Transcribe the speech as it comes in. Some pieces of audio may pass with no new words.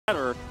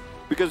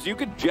because you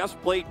could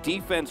just play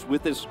defense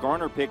with this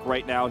Skarner pick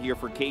right now here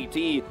for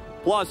KT.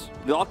 Plus,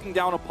 knocking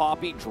down a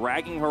Poppy,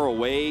 dragging her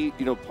away,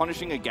 you know,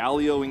 punishing a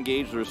Galio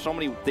engage. There's so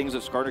many things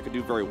that Skarner could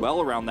do very well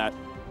around that.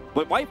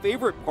 But my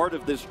favorite part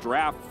of this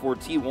draft for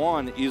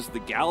T1 is the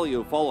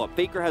Galio follow-up.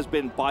 Faker has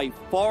been by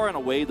far and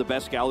away the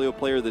best Galio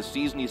player this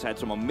season. He's had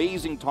some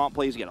amazing taunt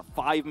plays. He had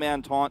a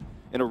 5-man taunt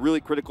in a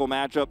really critical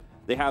matchup.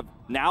 They have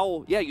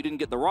now, yeah, you didn't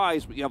get the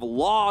rise, but you have a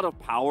lot of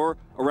power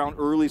around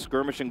early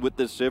skirmishing with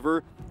this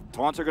Sivir.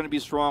 Taunts are going to be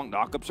strong.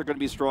 Knockups are going to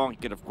be strong. You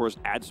can, of course,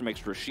 add some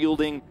extra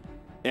shielding.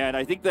 And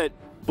I think that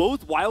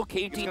both while KT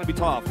is going to be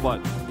tough,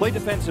 but play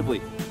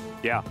defensively.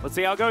 Yeah, let's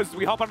see how it goes as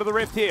we hop onto the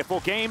Rift here for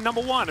game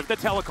number 1 of the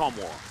Telecom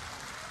War.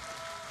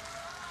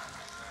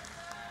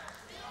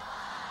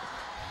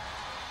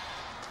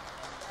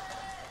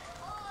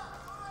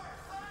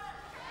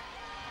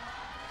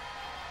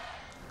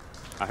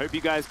 I hope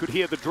you guys could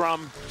hear the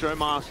drum. Joe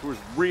Marsh was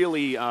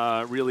really,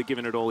 really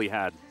giving it all he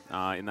had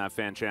in that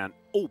fan chant.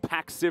 Oh,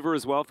 Pack Sivir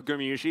as well for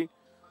GUMAYUSI.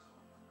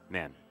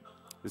 Man,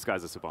 this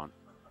guy's a savant.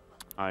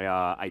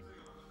 I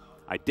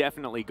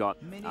definitely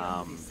got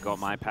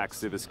my Pack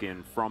Sivir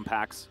skin from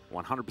PAX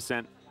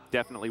 100%.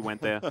 Definitely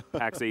went there.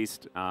 PAX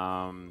East.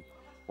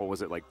 What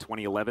was it, like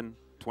 2011,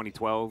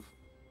 2012,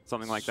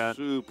 something like that?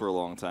 Super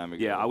long time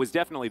ago. Yeah, I was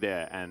definitely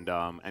there and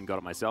got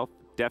it myself.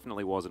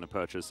 Definitely wasn't a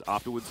purchase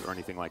afterwards or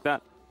anything like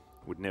that.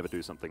 Would never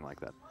do something like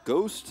that.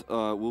 Ghost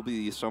will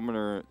be the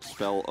summoner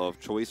spell of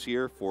choice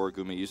here for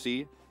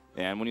GUMAYUSI.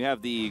 And when you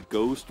have the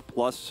Ghost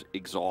plus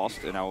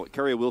Exhaust, and now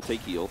Keria will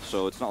take heal,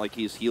 so it's not like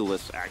he's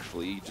healless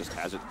actually, he just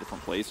has it in a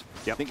different place.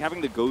 Yep. I think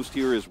having the Ghost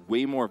here is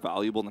way more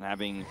valuable than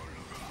having...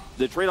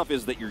 The trade-off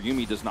is that your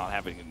Yuumi does not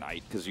have an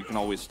Ignite, because you can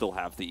always still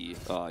have the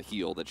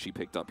heal that she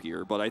picked up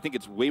here. But I think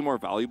it's way more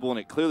valuable, and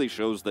it clearly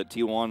shows that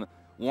T1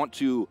 want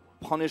to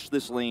punish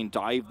this lane,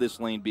 dive this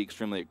lane, be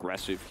extremely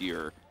aggressive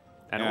here.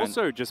 And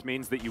also just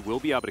means that you will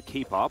be able to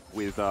keep up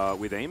with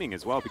aiming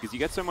as well, because you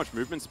get so much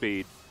movement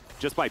speed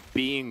just by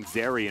being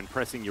Zeri and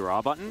pressing your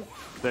R button,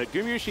 that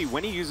GUMAYUSI,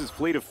 when he uses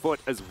Fleet of Foot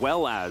as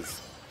well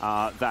as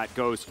that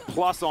Ghost,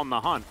 plus on the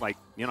hunt, like,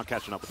 you're not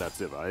catching up with that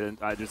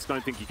Sivir. I just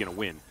don't think you're going to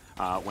win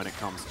when it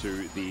comes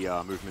to the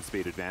movement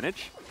speed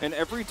advantage. And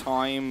every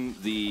time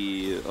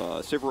the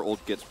Sivir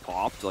ult gets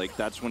popped, like,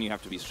 that's when you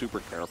have to be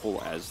super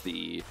careful as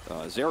the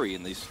Zeri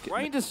in these.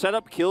 Trying to set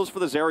up kills for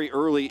the Zeri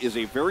early is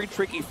a very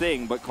tricky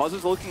thing, but Cuz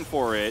is looking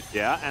for it.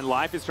 Yeah, and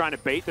Life is trying to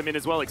bait them in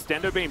as well.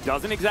 Extendo Beam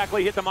doesn't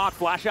exactly hit the mark.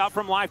 Flash out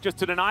from Life just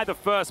to deny the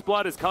first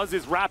blood as Cuz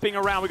is wrapping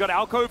around. We got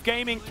Alcove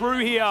Gaming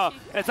through here,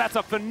 as that's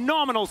a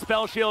phenomenal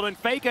spell shield, and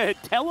Faker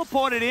had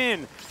teleported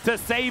in to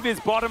save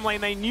his bottom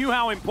lane. They knew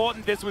how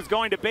important this was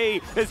going to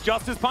be. As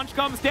Justice Punch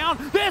comes down,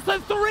 there's a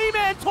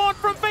 3-man taunt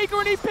from Faker,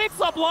 and he picks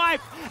up Life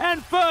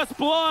and first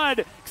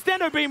blood.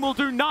 Extendo Beam will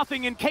do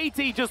nothing, and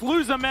KT just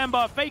lose a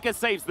member. Faker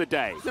saves the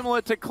day.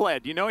 Similar to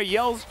Kled, you know, he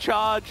yells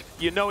charge,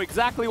 you know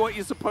exactly what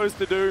you're supposed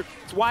to do.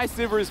 It's why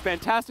Sivir is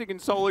fantastic in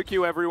solo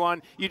queue,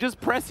 everyone. You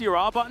just press your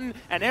R button,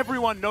 and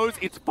everyone knows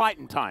it's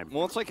fighting time.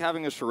 Well, it's like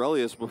having a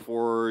Shirelius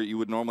before you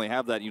would normally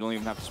have that. You don't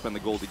even have to spend the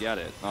gold to get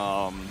it.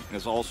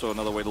 There's also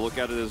another way to look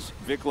at it is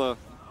Vikla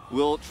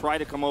will try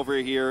to come over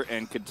here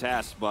and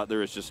contest, but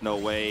there is just no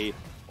way.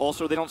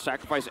 Also, they don't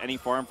sacrifice any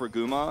farm for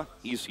Guma.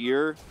 He's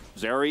here.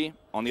 Zeri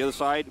on the other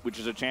side, which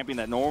is a champion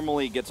that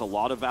normally gets a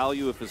lot of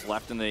value if it's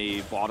left in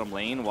the bottom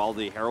lane while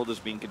the Herald is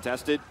being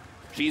contested.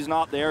 She's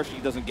not there. She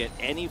doesn't get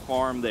any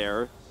farm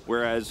there.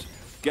 Whereas,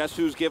 guess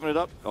who's giving it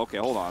up? Okay,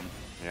 hold on.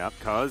 Yep,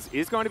 Cuz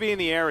is going to be in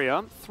the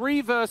area.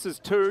 3 versus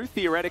 2,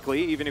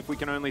 theoretically, even if we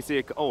can only see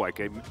a... Oh,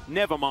 okay,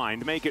 never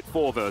mind. Make it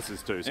 4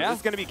 versus 2. So this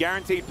is going to be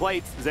guaranteed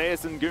plates.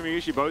 Zeus and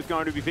GUMAYUSI both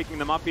going to be picking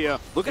them up here.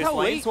 Look at how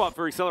lane late. swap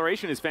for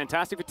acceleration is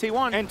fantastic for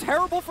T1. And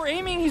terrible for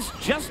aiming. He's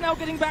just now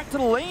getting back to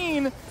the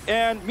lane.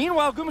 And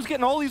meanwhile, Guma's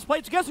getting all these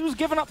plates. Guess who's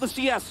giving up the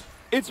CS?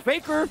 It's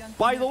Faker,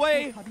 by the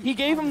way. He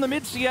gave him the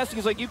mid CS.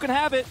 He's like, you can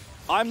have it.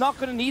 I'm not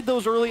going to need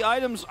those early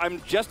items.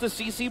 I'm just a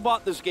CC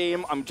bot this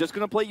game. I'm just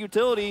going to play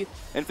utility.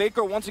 And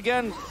Faker, once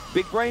again,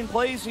 big brain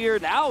plays here.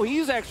 Now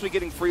he's actually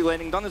getting free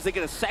landing done as they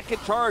get a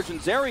second charge. And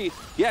Zeri,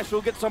 yeah,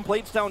 she'll get some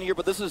plates down here,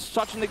 but this is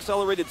such an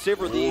accelerated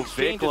Sivir. The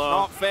exchange is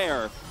not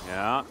fair.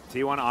 Yeah,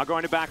 T1 are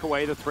going to back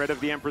away. The threat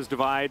of the Emperor's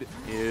Divide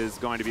is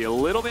going to be a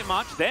little bit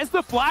much. There's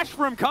the flash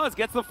from Cuz.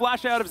 Gets the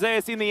flash out of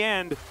Zeus in the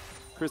end.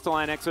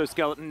 Crystalline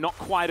Exoskeleton, not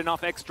quite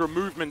enough extra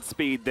movement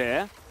speed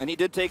there. And he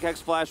did take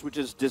Hex Flash, which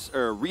is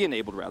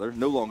re-enabled rather,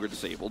 no longer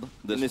disabled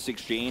in this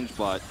exchange,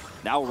 but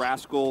now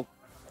Rascal,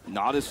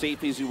 not as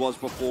safe as he was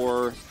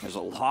before. There's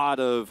a lot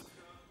of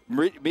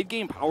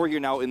mid-game power here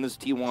now in this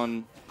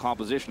T1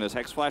 composition. Is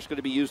Hex Flash going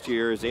to be used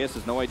here? Zeus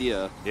has no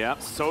idea. Yeah,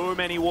 so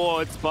many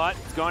wards, but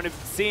it's going to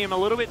see him a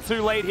little bit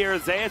too late here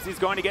as Zeus is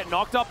going to get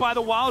knocked up by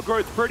the Wild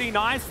Growth pretty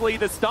nicely.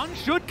 The stun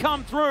should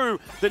come through.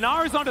 The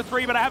Naru's onto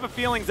 3, but I have a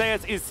feeling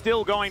Zeus is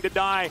still going to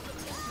die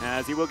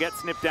as he will get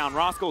snipped down.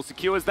 Rascal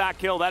secures that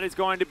kill. That is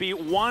going to be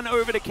 1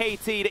 over to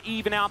KT to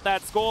even out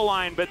that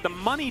scoreline, but the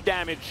money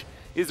damage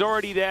is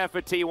already there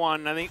for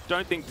T1. I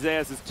don't think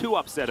Zeus is too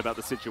upset about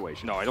the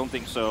situation. No, I don't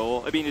think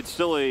so. I mean, it's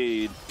still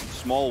a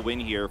small win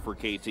here for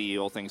KT,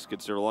 all things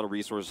considered. A lot of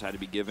resources had to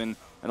be given.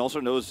 And also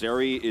knows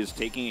Zeri is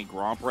taking a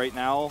Gromp right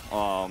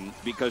now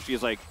because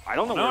she's like, I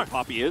don't know where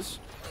Poppy is.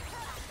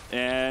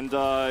 And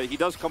he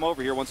does come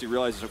over here once he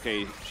realizes,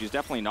 okay, she's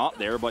definitely not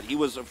there. But he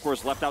was, of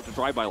course, left out to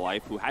dry by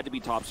Life, who had to be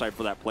topside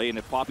for that play. And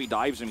if Poppy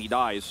dives him, he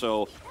dies.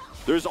 So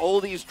there's all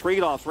these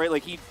trade-offs, right?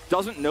 Like, he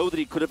doesn't know that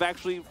he could have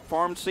actually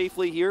farmed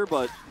safely here.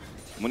 But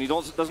when he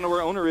doesn't know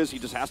where Owner is, he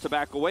just has to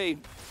back away.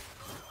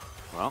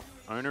 Well,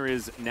 Owner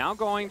is now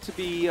going to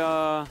be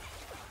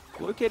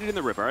located in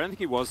the river. I don't think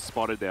he was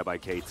spotted there by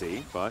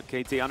KT. But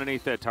KT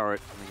underneath their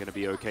turret are going to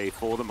be okay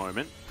for the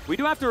moment. We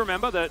do have to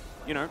remember that,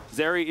 you know,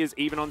 Zeri is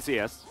even on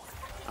CS.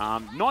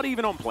 Not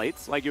even on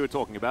plates, like you were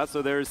talking about,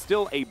 so there is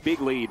still a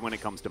big lead when it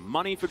comes to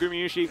money for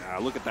GUMAYUSI. Yeah,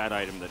 look at that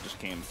item that just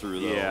came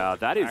through, though. Yeah,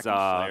 that is...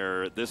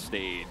 at this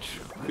stage,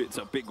 it's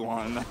a big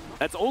one.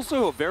 That's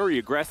also a very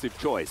aggressive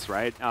choice,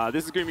 right?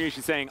 This is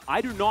GUMAYUSI saying,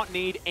 I do not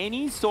need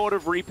any sort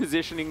of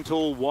repositioning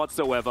tool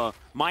whatsoever.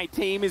 My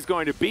team is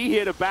going to be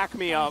here to back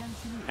me up,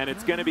 and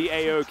it's going to be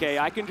A-OK.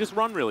 I can just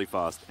run really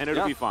fast, and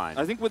it'll be fine.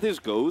 I think with his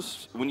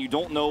Ghost, when you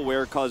don't know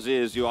where Cuz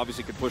is, you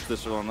obviously could push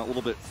this on a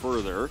little bit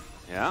further.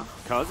 Yeah,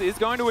 Cuz is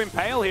going to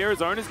impale here.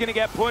 His owner's going to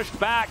get pushed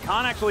back.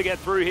 Can't actually get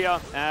through here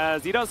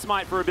as he does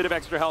smite for a bit of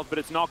extra health, but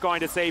it's not going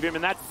to save him.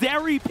 And that's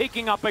Zeri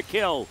picking up a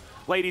kill,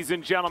 ladies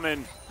and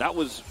gentlemen. That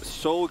was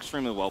so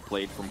extremely well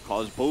played from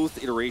Cuz.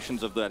 Both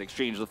iterations of that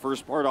exchange. The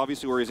first part,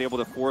 obviously, where he's able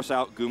to force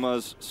out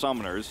Guma's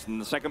summoners.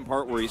 And the second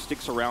part where he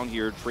sticks around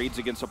here, trades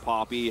against a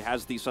Poppy,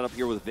 has the setup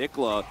here with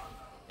Vikla.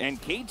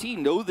 And KT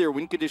know their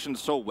win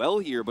conditions so well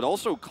here, but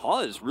also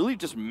Cuz really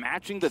just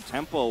matching the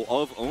tempo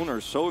of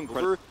Owner so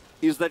incredible.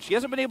 Is that she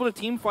hasn't been able to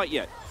team fight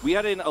yet. We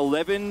had an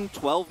 11,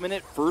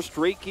 12-minute first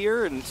Drake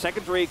here, and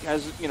second Drake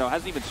hasn't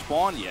even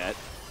spawned yet.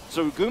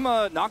 So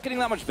Guma not getting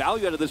that much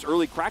value out of this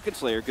early Kraken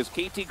Slayer because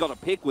KT got a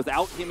pick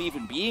without him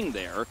even being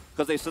there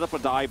because they set up a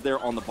dive there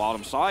on the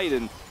bottom side.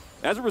 And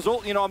as a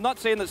result, you know, I'm not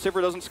saying that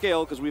SIVIR doesn't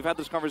scale because we've had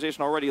this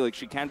conversation already. Like,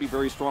 she can be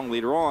very strong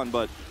later on,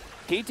 but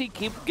KT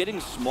keep getting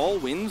small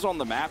wins on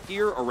the map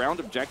here around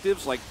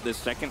objectives, like the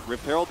second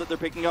Rift Herald that they're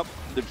picking up,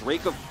 the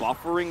Drake of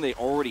buffering they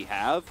already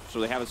have,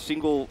 so they have a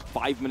single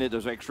 5-minute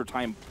of extra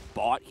time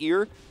bot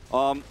here.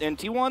 And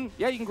T1,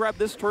 yeah, you can grab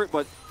this turret,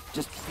 but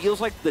just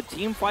feels like the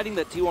team fighting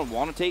that T1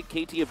 want to take,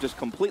 KT have just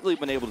completely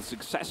been able to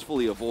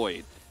successfully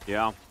avoid.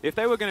 Yeah, if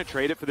they were going to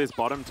trade it for this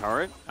bottom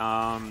turret,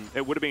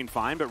 it would have been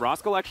fine, but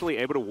Rascal actually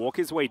able to walk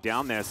his way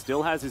down there,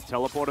 still has his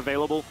teleport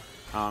available.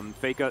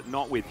 Faker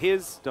not with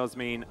his, does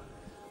mean...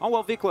 Oh,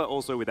 well, Vikla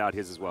also without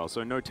his as well,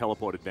 so no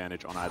teleport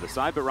advantage on either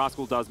side. But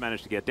Rascal does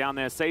manage to get down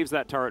there, saves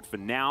that turret for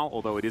now,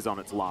 although it is on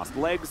its last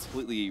legs.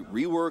 Completely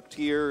reworked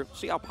here.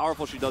 See how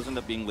powerful she does end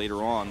up being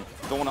later on.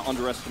 Don't want to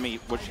underestimate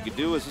what she could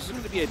do. Is this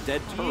going to be a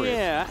dead turret?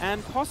 Yeah,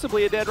 and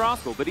possibly a dead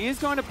Rascal, but he is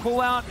going to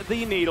pull out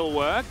the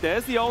needlework.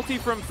 There's the ulti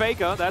from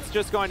Faker. That's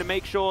just going to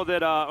make sure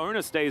that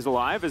Owner stays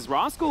alive, as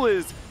Rascal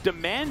is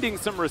demanding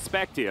some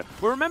respect here.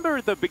 We remember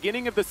at the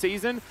beginning of the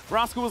season,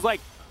 Rascal was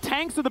like,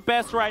 tanks are the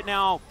best right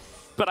now,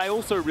 but I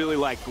also really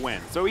like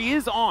Gwen. So he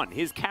is on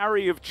his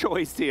carry of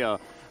choice here,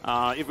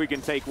 if we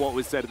can take what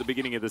was said at the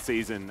beginning of the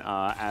season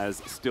as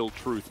still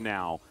truth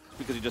now.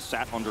 Because he just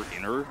sat under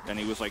inner, and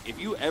he was like, if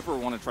you ever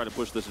want to try to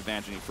push this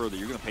advantage any further,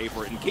 you're going to pay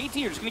for it. And KT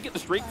are just going to get the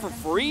Drake for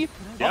free?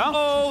 Yeah.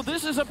 Uh-oh,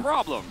 this is a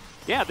problem.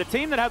 Yeah, the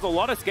team that has a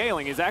lot of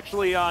scaling is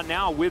actually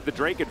now with the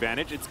Drake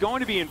advantage. It's going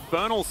to be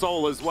Infernal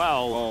Soul as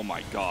well. Oh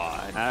my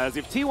god. As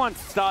if T1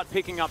 start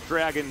picking up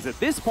dragons at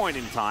this point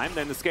in time,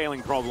 then the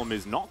scaling problem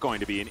is not going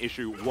to be an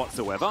issue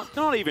whatsoever.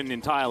 Not even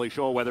entirely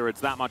sure whether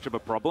it's that much of a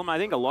problem. I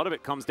think a lot of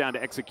it comes down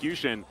to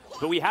execution,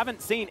 but we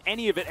haven't seen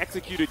any of it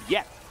executed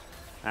yet.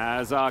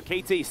 As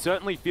KT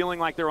certainly feeling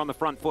like they're on the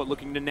front foot,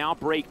 looking to now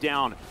break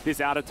down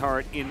this outer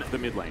turret in the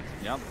mid lane.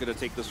 Yeah, going to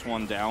take this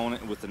one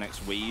down with the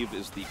next wave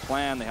is the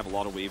plan. They have a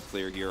lot of wave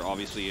clear here,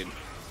 obviously. And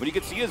when you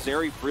can see a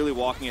Zeri freely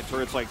walking at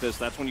turrets like this,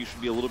 that's when you should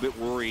be a little bit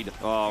worried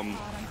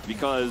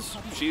because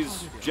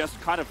she's just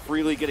kind of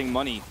freely getting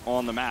money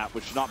on the map,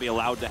 which should not be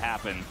allowed to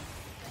happen.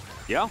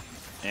 Yeah.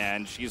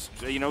 And she's,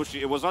 you know,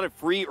 it was not a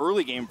free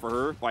early game for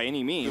her by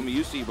any means.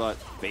 GUMAYUSI, but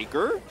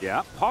Faker?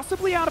 Yeah,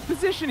 possibly out of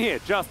position here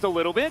just a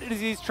little bit as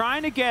he's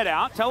trying to get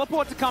out.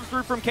 Teleport to come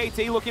through from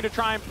KT, looking to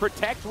try and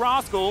protect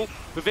Rascal.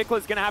 But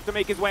Vikla's going to have to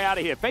make his way out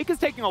of here. Faker's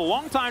taking a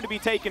long time to be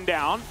taken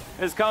down,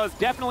 as Cuz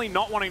definitely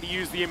not wanting to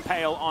use the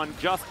Impale on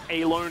just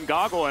a lone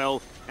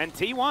Gargoyle. And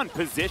T1,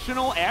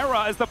 positional error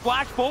as the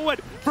flash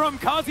forward from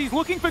Cuz. He's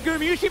looking for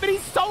GUMAYUSI, but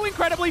he's so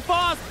incredibly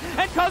fast.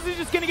 And Cuz is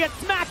just going to get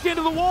smacked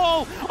into the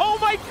wall. Oh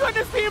my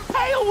goodness, the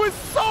Impale was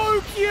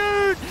so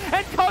cute.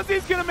 And Cuz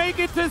is going to make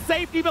it to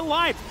safety, but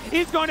Life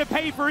is going to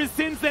pay for his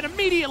sins then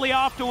immediately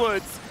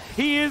afterwards.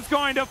 He is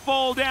going to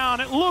fall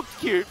down. It looked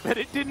cute, but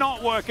it did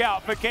not work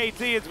out for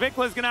KT as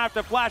Vikla's going to have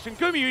to flash. And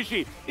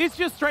GUMAYUSI is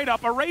just straight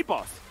up a raid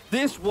boss.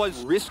 This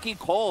was risky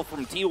call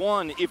from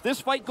T1. If this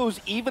fight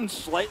goes even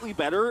slightly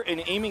better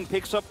and Aiming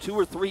picks up 2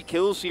 or 3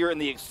 kills here in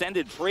the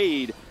extended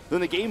trade,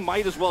 then the game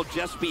might as well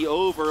just be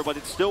over, but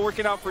it's still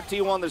working out for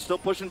T1. They're still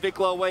pushing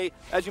Vikla away.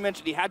 As you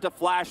mentioned, he had to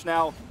flash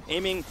now,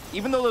 aiming,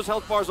 even though those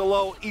health bars are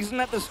low, he isn't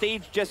at the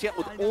stage just yet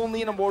with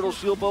only an Immortal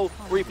Shield Bow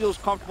where he feels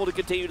comfortable to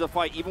continue to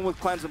fight, even with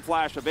Cleanse and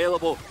Flash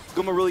available.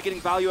 Guma really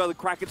getting value out of the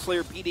Kraken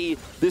Slayer PD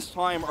this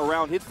time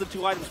around. Hits the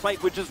 2-item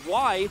spike, which is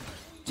why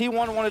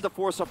T1 wanted to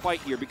force a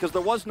fight here, because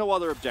there was no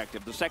other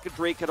objective. The second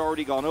Drake had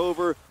already gone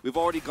over. We've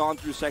already gone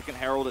through second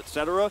Herald,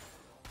 etc.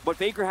 But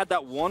Faker had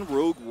that one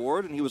rogue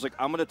ward, and he was like,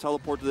 I'm going to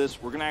teleport to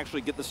this. We're going to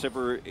actually get the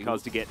Sivir.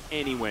 Because to get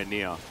anywhere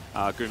near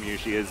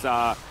GUMAYUSI is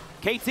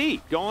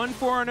KT going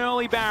for an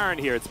early Baron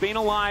here. It's been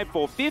alive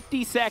for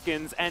 50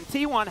 seconds, and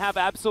T1 have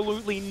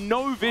absolutely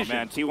no vision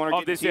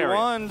of this area.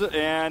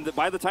 And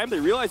by the time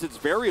they realize it's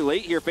very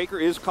late here, Faker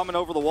is coming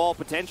over the wall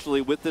potentially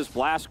with this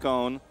Blast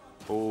Cone.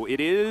 Oh, it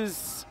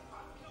is.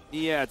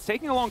 Yeah, it's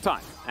taking a long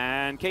time.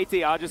 And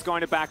KT are just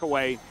going to back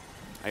away.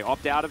 They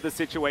opt out of the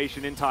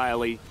situation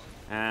entirely.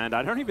 And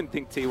I don't even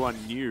think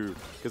T1 knew,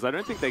 because I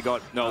don't think they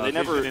got they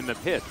never in the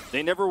pit.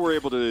 They never were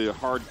able to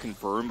hard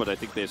confirm, but I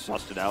think they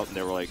sussed it out, and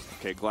they were like,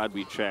 okay, glad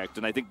we checked.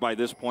 And I think by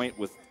this point,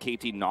 with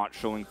KT not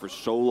showing for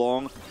so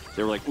long,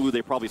 they were like, ooh,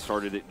 they probably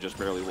started it and just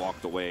barely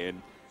walked away.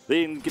 And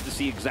they didn't get to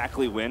see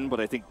exactly when, but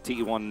I think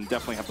T1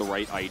 definitely have the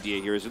right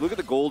idea here. As you look at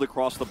the gold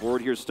across the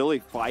board here, still a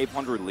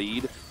 500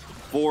 lead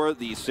for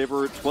the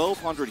Sivir.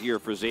 1,200 here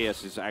for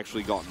Zeus has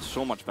actually gotten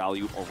so much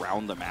value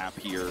around the map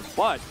here.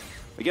 But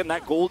again,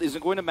 that gold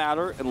isn't going to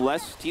matter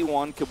unless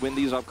T1 can win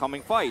these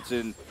upcoming fights.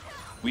 And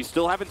we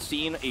still haven't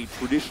seen a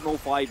traditional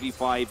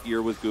 5v5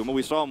 here with Guma.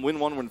 We saw him win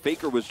one when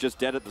Faker was just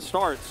dead at the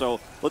start. So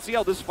let's see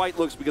how this fight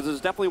looks, because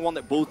it's definitely one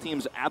that both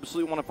teams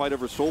absolutely want to fight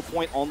over. Soul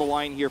Point on the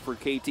line here for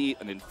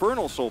KT, an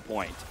Infernal Soul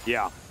Point.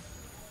 Yeah.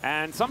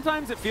 And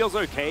sometimes it feels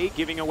okay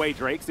giving away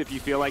Drakes if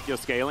you feel like your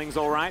scaling's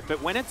all right. But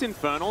when it's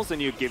Infernals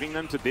and you're giving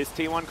them to this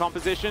T1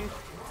 composition,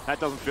 that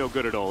doesn't feel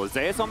good at all.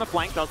 Zeus on the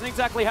flank doesn't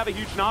exactly have a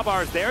huge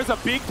Nabar. There's a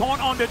big taunt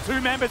onto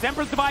two members.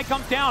 Emperor's Divide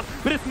comes down,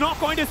 but it's not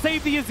going to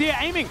save the Azir.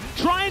 Aiming,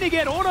 trying to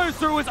get autos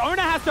through. His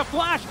owner has to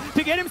flash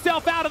to get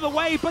himself out of the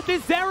way, but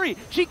there's Zeri.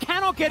 She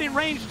cannot get in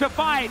range to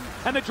fight,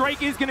 and the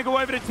Drake is going to go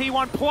over to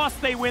T1, plus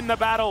they win the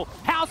battle.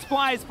 House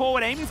flies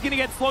forward. Aiming's going to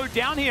get slowed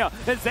down here.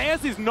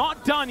 Zeus is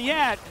not done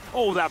yet.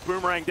 Oh, that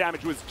boomerang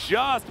damage was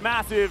just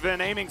massive,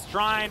 and Aiming's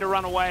trying to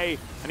run away,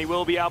 and he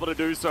will be able to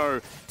do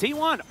so.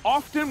 T1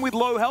 often with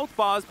low health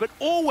bars, but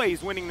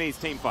always winning these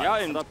team fights. Yeah,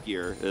 and up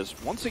here is,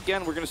 once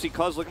again, we're going to see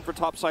Cuz looking for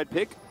topside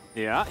pick.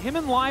 Yeah, him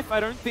and Life I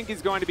don't think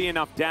is going to be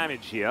enough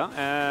damage here,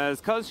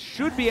 as Cuz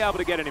should be able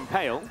to get an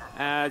Impale,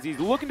 as he's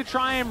looking to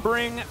try and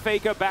bring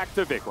Faker back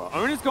to Vikla.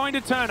 Owner's going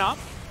to turn up,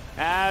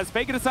 as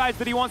Faker decides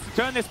that he wants to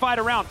turn this fight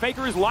around.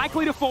 Faker is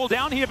likely to fall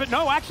down here, but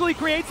no, actually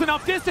creates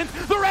enough distance.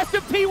 The rest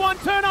of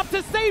T1 turn up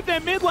to save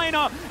their mid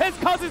laner, as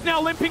Cuz is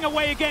now limping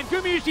away again.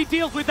 GUMAYUSI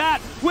deals with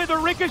that, with a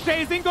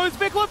ricochets. In goes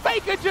Vikla.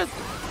 Faker just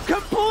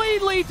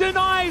completely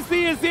denies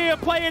the Azir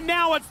play, and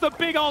now it's the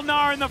big ol'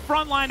 Gnar in the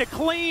front line to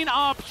clean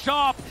up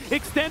shop.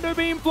 Extendo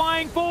beam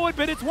flying forward,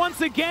 but it's once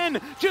again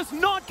just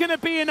not going to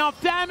be enough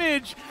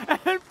damage,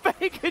 and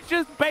Faker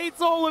just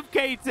baits all of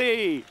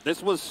KT.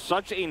 This was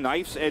such a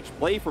knife's edge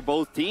play for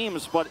both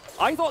teams, but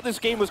I thought this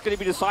game was going to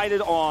be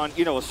decided on,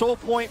 you know, a Soul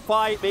Point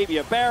fight, maybe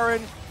a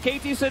Baron.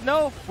 KT said,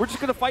 no, we're just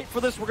going to fight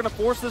for this. We're going to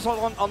force this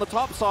on the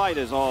top side.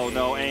 Oh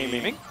no,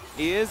 aiming.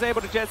 He is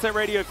able to Jet Set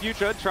Radio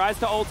Future, tries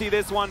to ulti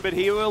this one, but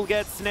he will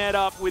get snared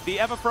up with the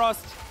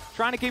Everfrost.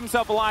 Trying to keep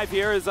himself alive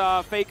here is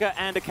Faker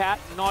and a Cat,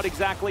 not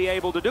exactly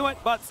able to do it,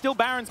 but still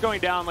Baron's going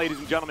down, ladies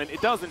and gentlemen.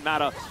 It doesn't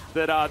matter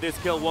that this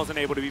kill wasn't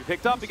able to be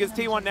picked up, because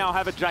T1 now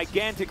have a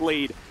gigantic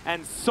lead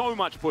and so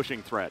much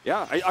pushing threat.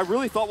 Yeah, I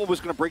really thought what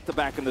was going to break the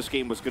back in this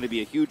game was going to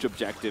be a huge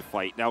objective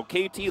fight. Now,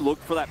 KT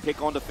looked for that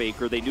pick onto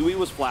Faker. They knew he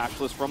was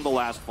flashless from the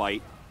last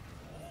fight.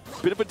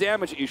 Bit of a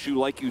damage issue,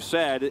 like you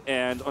said,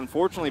 and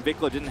unfortunately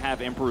Vikla didn't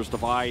have Emperor's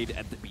Divide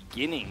at the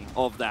beginning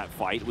of that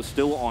fight. It was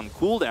still on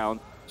cooldown,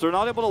 so they're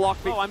not able to lock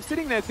Faker. Oh, I'm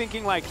sitting there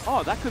thinking like,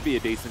 oh, that could be a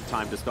decent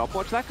time to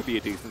stopwatch, that could be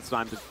a decent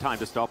time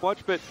to stopwatch,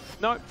 but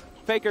no,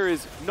 Faker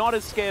is not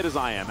as scared as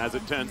I am, as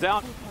it turns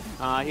out.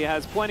 He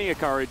has plenty of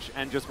courage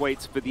and just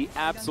waits for the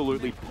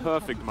absolutely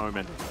perfect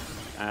moment,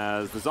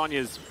 as the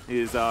Zhonya's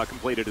is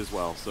completed as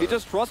well. So he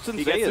just trusts in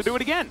Zeus. He gets to do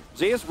it again.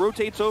 Zeus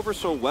rotates over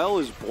so well,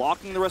 is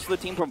blocking the rest of the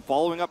team from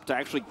following up to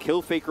actually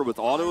kill Faker with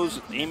autos.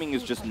 Aiming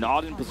is just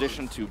not in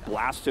position to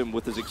blast him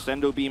with his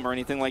extendo beam or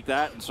anything like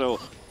that. And so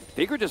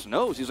Faker just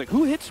knows. He's like,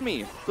 who hits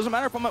me? Doesn't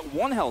matter if I'm at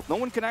 1 health. No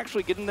one can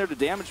actually get in there to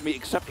damage me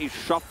except a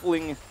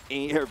shuffling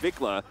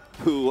Vikla,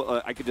 who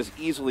I could just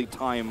easily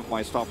time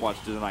my stopwatch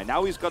to deny.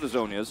 Now he's got his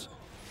Zhonya's,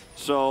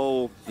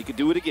 so he could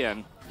do it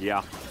again.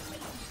 Yeah.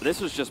 This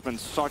has just been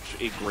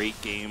such a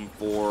great game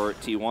for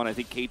T1. I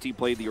think KT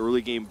played the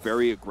early game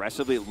very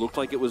aggressively. It looked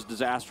like it was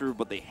disaster,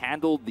 but they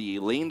handled the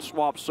lane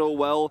swap so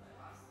well.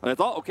 And I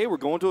thought, okay, we're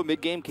going to a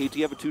mid-game. KT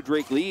have a 2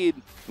 Drake lead.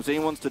 It's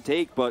anyone's to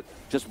take, but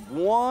just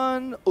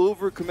one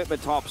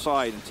overcommitment top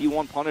side, and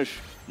T1 punish.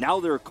 Now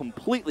they're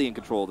completely in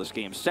control of this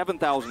game.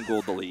 7,000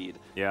 gold the lead.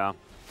 Yeah.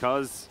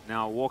 Cuz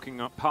now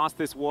walking up past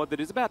this ward that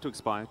is about to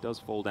expire, does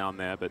fall down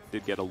there, but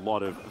did get a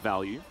lot of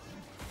value.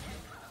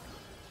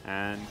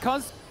 And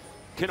Cuz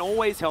can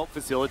always help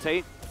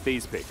facilitate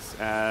these picks,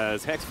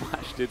 as Hex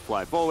Flash did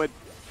fly forward.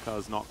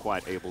 Cuz not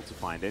quite able to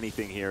find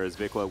anything here as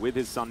Vikla with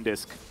his Sun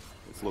Disc.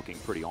 It's looking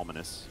pretty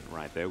ominous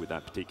right there with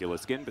that particular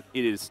skin, but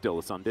it is still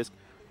a Sun Disc.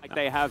 Like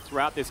they have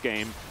throughout this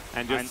game,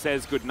 and just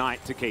says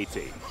goodnight to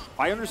KT.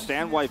 I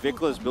understand why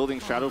Vikla is building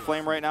Shadow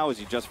Flame right now as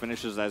he just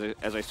finishes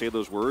as I say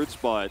those words,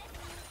 but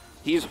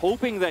he's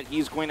hoping that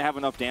he's going to have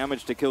enough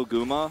damage to kill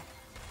Guma,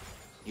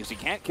 because he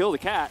can't kill the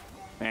cat,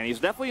 and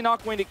he's definitely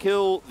not going to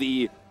kill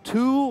the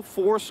two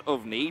Force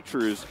of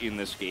Natures in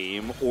this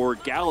game, or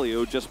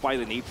Galio, just by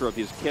the nature of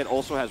his kit,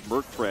 also has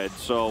Merc Thread.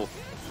 So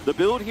the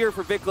build here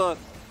for Vikla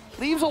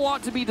leaves a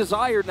lot to be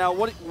desired. Now,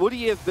 what would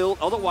he have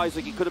built otherwise?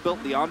 Like, he could have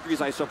built the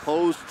Andres, I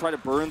suppose, to try to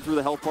burn through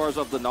the health bars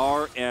of the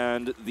Gnar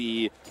and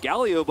the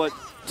Galio, but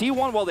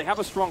T1, while they have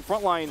a strong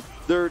front line,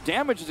 their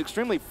damage is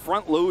extremely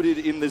front-loaded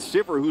in this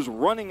Sivir, who's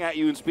running at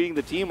you and speeding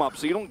the team up,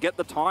 so you don't get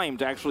the time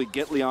to actually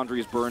get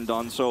Liandry's burn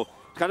done. So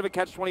kind of a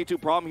catch-22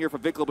 problem here for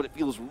Vikla, but it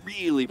feels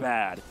really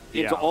bad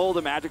into all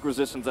the magic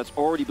resistance that's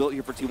already built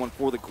here for T1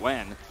 for the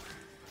Gwen.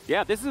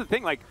 Yeah, this is the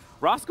thing, like,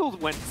 Rascal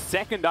went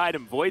second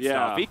item Void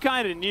Staff. He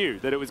kind of knew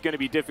that it was going to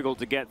be difficult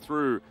to get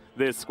through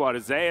this squad.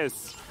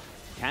 Zeus,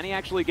 can he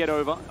actually get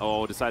over?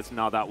 Oh, decides to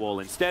gnaw that wall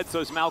instead.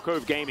 So is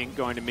Malcove Gaming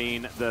going to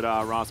mean that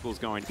Rascal's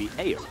going to be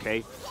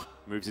A-okay.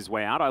 Moves his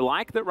way out. I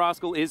like that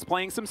Rascal is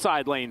playing some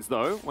side lanes,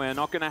 though. We're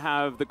not going to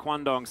have the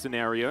Kwandong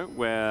scenario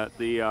where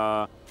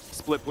the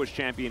split push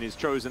champion is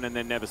chosen and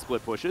then never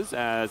split pushes.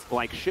 As,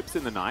 like ships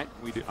in the night,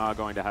 we are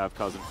going to have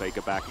Cousin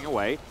Faker backing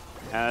away.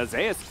 As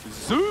Zeus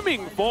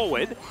zooming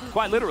forward,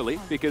 quite literally,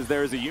 because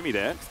there is a Yuumi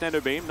there.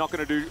 Extendo Beam, not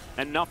going to do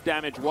enough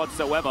damage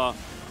whatsoever.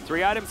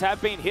 3 items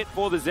have been hit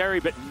for the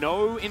Zeri, but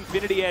no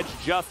Infinity Edge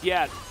just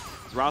yet.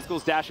 As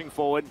Rascal's dashing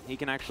forward, he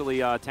can actually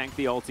tank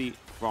the ulti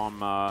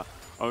from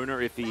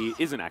Owner if he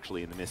isn't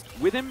actually in the mist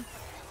with him.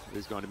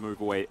 He's going to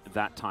move away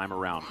that time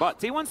around. But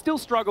T1 still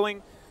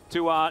struggling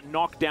to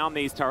knock down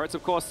these turrets.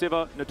 Of course,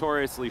 Sivir,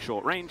 notoriously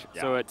short range,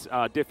 so it's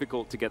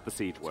difficult to get the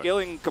siege work.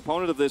 Scaling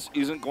component of this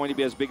isn't going to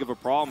be as big of a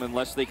problem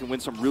unless they can win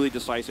some really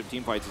decisive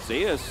team fights.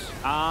 Zeus.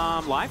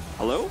 Live.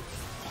 Hello?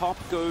 Pop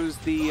goes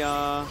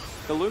the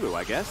Lulu,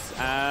 I guess,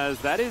 as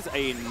that is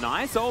a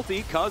nice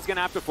ulti. Cuz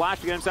gonna have to flash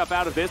to get himself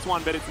out of this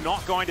one, but it's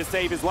not going to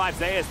save his life.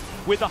 Zeus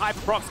with the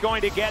Hyperprox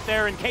going to get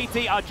there, and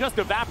KT are just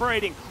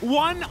evaporating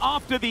one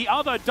after the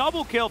other.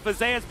 Double kill for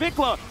Zeus.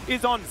 Vikla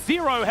is on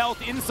 0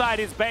 health inside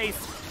his base,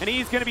 and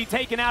he's going to be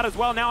taken out as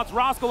well. Now it's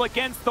Rascal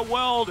against the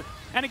world.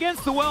 And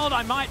against the world,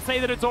 I might say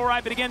that it's all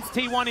right, but against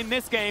T1 in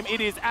this game,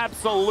 it is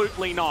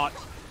absolutely not.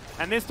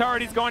 And this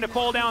turret is going to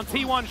fall down.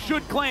 T1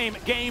 should claim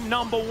game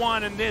number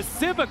 1, and this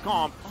Sivir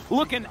comp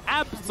looking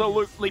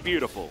absolutely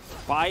beautiful.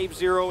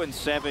 5-0 and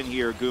 7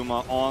 here,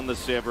 Guma, on the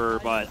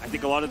Sivir, but I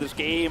think a lot of this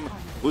game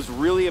was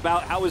really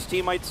about how his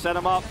teammates set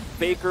him up,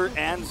 Faker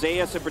and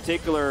Zeus in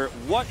particular.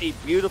 What a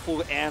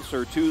beautiful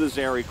answer to the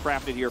Zeri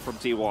crafted here from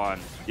T1.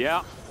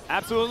 Yeah,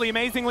 absolutely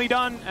amazingly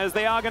done, as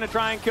they are going to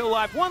try and kill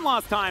Life one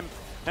last time,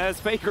 as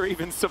Faker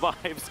even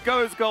survives.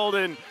 Goes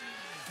golden,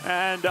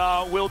 and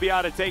will be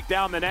able to take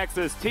down the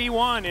Nexus.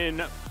 T1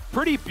 in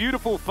pretty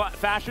beautiful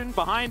fashion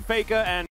behind Faker and